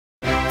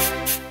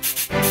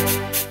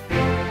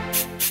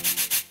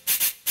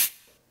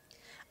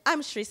I'm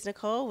Sharice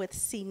Nicole with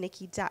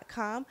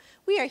CNikky.com.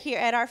 We are here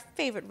at our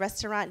favorite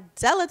restaurant,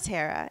 Della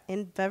Terra,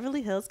 in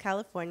Beverly Hills,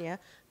 California,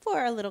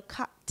 for a little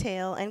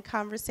cocktail and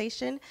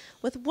conversation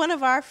with one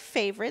of our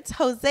favorites,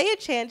 Hosea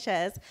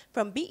Chanchez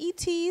from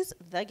BET's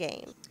The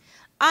Game.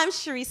 I'm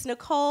Sharice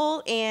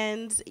Nicole,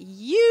 and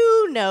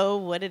you know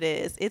what it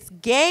is. It's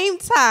game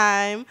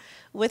time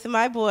with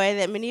my boy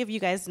that many of you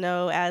guys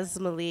know as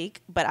Malik,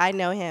 but I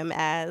know him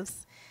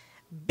as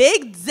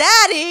Big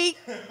Daddy.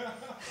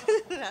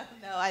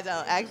 No, I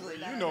don't actually.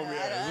 You know me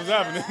as. What's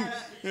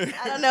happening?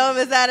 I don't know him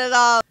as that at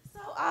all. So,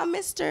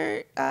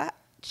 Mr.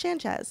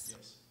 Chanchez.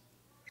 Yes.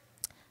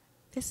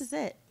 This is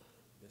it.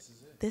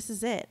 This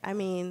is it. I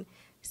mean,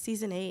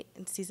 season 8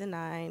 and season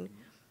 9,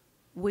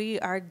 we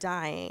are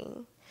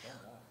dying.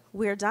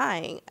 We're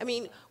dying. I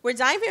mean, we're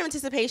dying from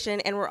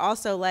anticipation, and we're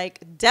also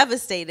like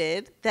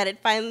devastated that it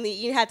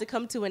finally had to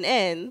come to an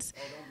end.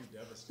 Oh, don't be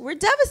devastated. We're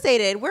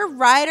devastated. We're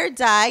ride or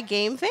die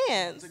game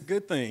fans. It's a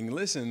good thing.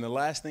 Listen, the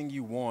last thing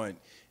you want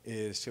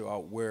is to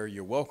outwear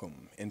your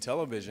welcome in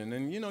television.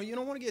 And, you know, you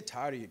don't want to get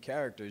tired of your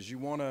characters. You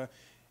want to,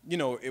 you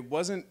know, it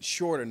wasn't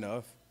short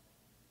enough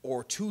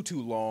or too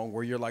long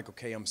where you're like,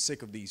 okay, I'm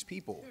sick of these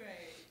people. Right.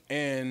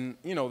 And,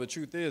 you know, the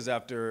truth is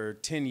after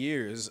 10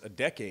 years, a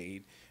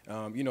decade,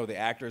 you know, the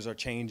actors are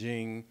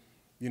changing.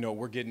 You know,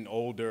 we're getting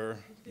older.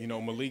 You know,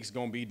 Malik's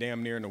going to be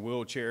damn near in a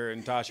wheelchair,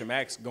 and Tasha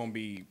Mack's going to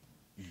be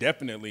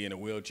definitely in a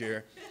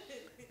wheelchair.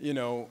 You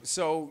know,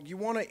 so you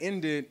want to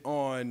end it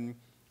on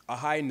a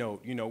high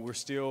note. You know, we're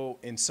still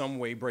in some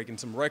way breaking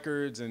some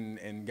records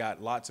and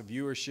got lots of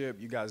viewership.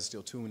 You guys are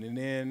still tuning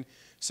in.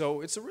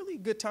 So it's a really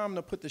good time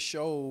to put the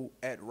show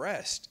at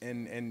rest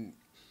and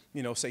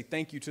you know, say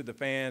thank you to the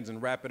fans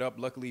and wrap it up.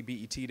 Luckily,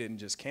 BET didn't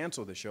just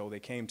cancel the show. They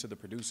came to the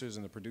producers,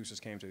 and the producers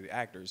came to the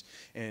actors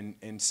and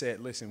said,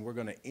 listen, we're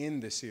going to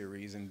end the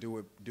series and do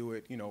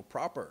it, you know,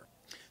 proper.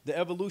 The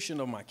evolution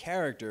of my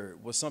character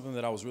was something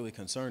that I was really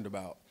concerned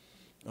about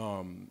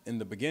in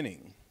the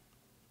beginning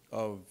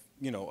of,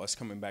 you know, us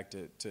coming back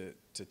to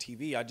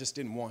TV. I just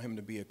didn't want him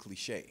to be a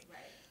cliche. Right.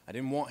 I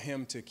didn't want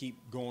him to keep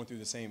going through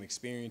the same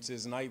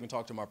experiences, and I even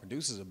talked to my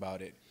producers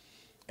about it.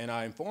 And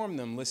I informed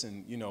them,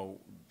 listen, you know,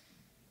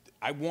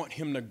 I want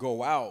him to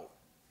go out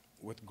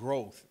with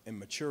growth and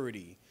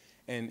maturity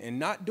and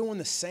not doing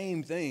the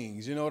same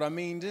things, you know what I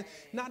mean?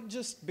 Not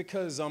just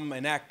because I'm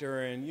an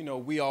actor and, you know,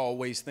 we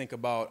always think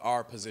about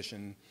our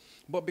position,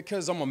 but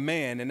because I'm a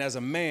man, and as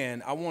a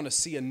man, I want to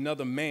see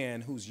another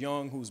man who's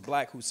young, who's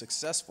black, who's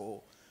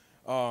successful,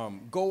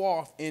 go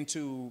off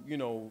into, you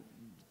know,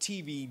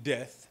 TV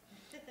death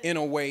in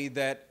a way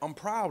that I'm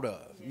proud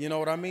of, you know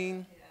what I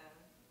mean?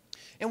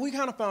 And we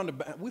kind of found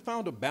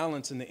a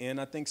balance in the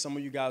end. I think some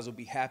of you guys will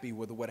be happy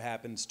with what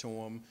happens to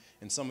him,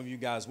 and some of you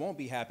guys won't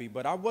be happy.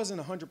 But I wasn't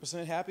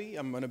 100% happy.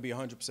 I'm going to be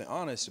 100%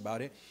 honest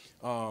about it.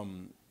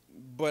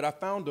 But I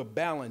found a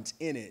balance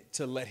in it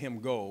to let him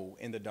go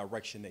in the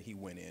direction that he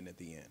went in at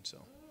the end. So,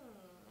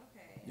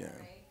 okay. Yeah.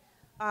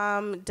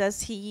 Right.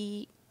 Does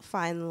he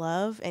find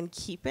love and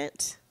keep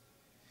it?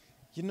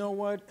 You know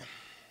what?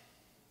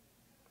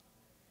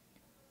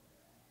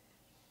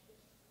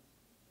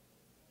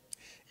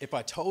 If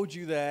I told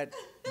you that,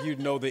 you'd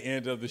know the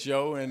end of the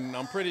show, and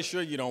I'm pretty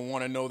sure you don't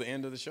want to know the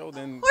end of the show.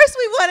 Then, of course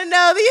we want to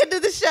know the end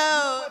of the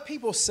show. You know,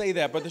 people say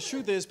that, but the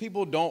truth is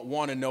people don't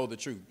want to know the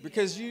truth.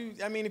 Because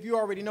I mean, if you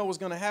already know what's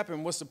going to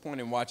happen, what's the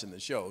point in watching the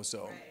show?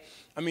 So, right.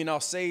 I mean, I'll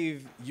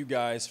save you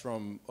guys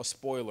from a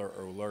spoiler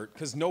alert,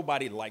 because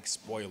nobody likes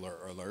spoiler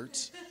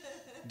alerts.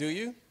 Do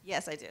you?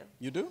 Yes, I do.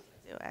 You do?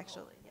 I do,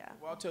 actually.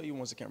 Well, I'll tell you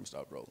once the camera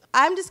stops rolling.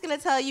 I'm just going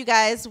to tell you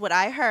guys what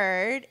I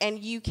heard, and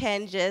you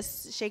can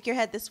just shake your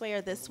head this way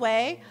or this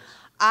way.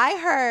 I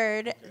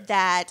heard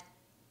that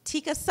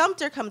Tika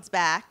Sumpter comes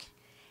back,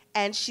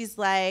 and she's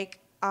like,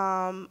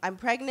 I'm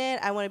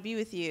pregnant, I want to be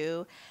with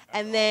you.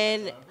 And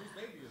then,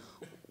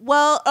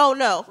 well, oh,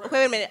 no.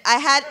 Wait a minute.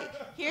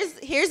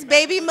 Here's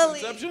baby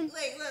Malik. Wait, look.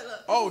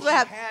 Oh, she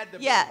had the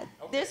baby. Yeah,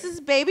 okay. This is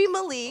baby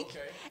Malik. Okay.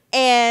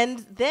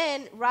 And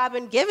then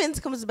Robin Givens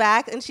comes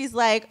back, and she's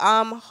like,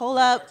 hold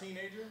up.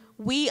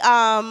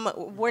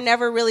 We're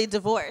never really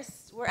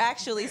divorced. We're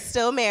actually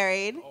still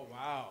married. Oh,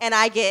 wow. And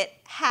I get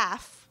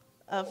half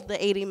of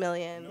the 80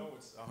 million. No,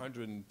 it's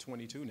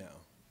 122 now.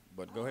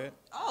 But go ahead.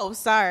 Oh,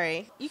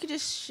 sorry. You could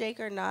just shake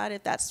or nod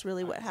if that's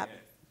really what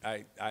happened.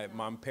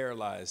 I'm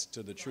paralyzed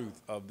to the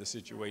truth of the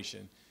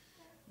situation,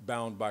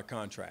 bound by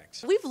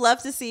contracts. We've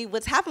loved to see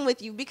what's happened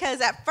with you,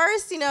 because at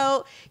first, you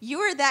know, you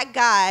were that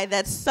guy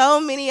that so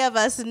many of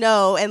us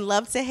know and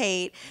love to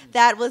hate,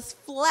 that was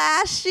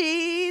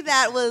flashy,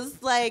 that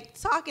was like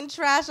talking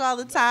trash all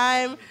the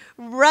time,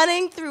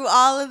 running through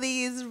all of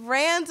these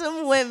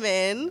random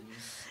women,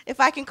 if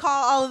I can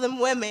call all of them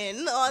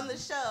women on the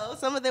show.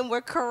 Some of them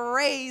were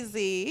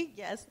crazy.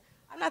 Yes.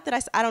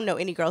 I don't know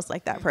any girls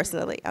like that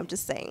personally. I'm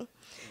just saying.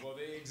 Well,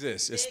 they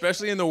exist,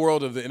 especially in the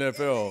world of the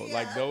NFL. Yeah.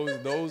 Like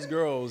those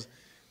girls,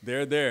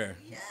 they're there.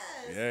 Yes.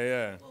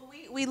 Yeah. Well,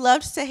 we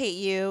loved to hate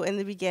you in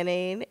the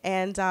beginning,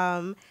 and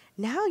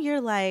now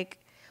you're like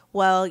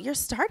Well, you're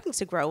starting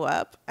to grow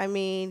up. I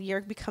mean,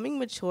 you're becoming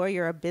mature.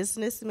 You're a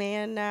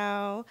businessman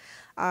now,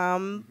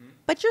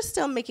 but you're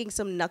still making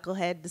some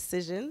knucklehead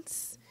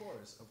decisions.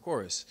 Of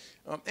course.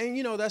 And,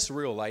 you know, that's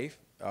real life.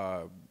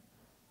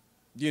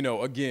 You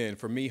know, again,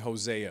 for me,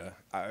 Hosea,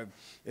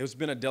 it's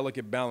been a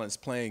delicate balance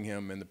playing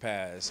him in the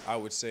past. I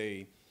would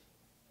say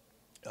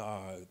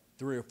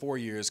 3 or 4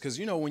 years. Because,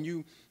 you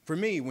know, for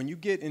me, when you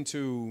get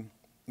into,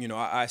 you know,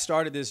 I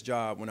started this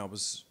job when I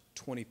was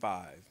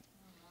 24,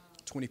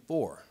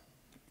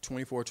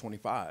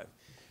 25.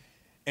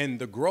 And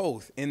the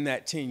growth in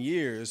that 10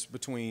 years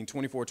between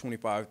 24,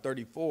 25,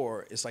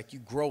 34, it's like you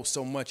grow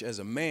so much as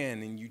a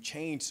man and you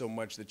change so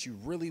much that you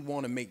really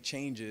want to make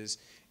changes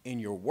in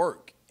your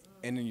work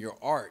and in your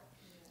art.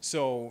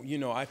 So, you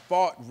know, I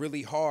fought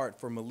really hard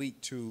for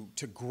Malik to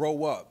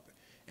grow up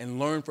and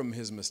learn from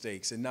his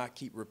mistakes and not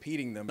keep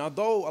repeating them. Now,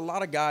 though a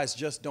lot of guys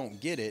just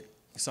don't get it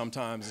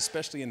sometimes,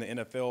 especially in the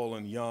NFL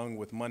and young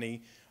with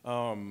money,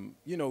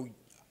 you know,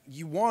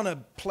 you want to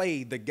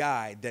play the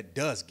guy that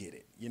does get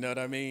it. You know what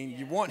I mean? Yeah.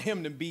 You want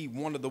him to be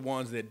one of the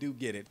ones that do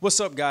get it. What's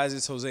up, guys?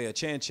 It's Hosea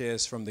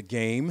Chanchez from The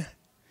Game,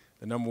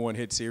 the #1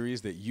 hit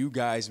series that you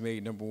guys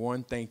made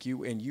 #1. Thank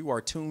you. And you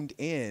are tuned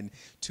in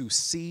to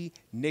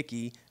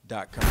CNikky.com.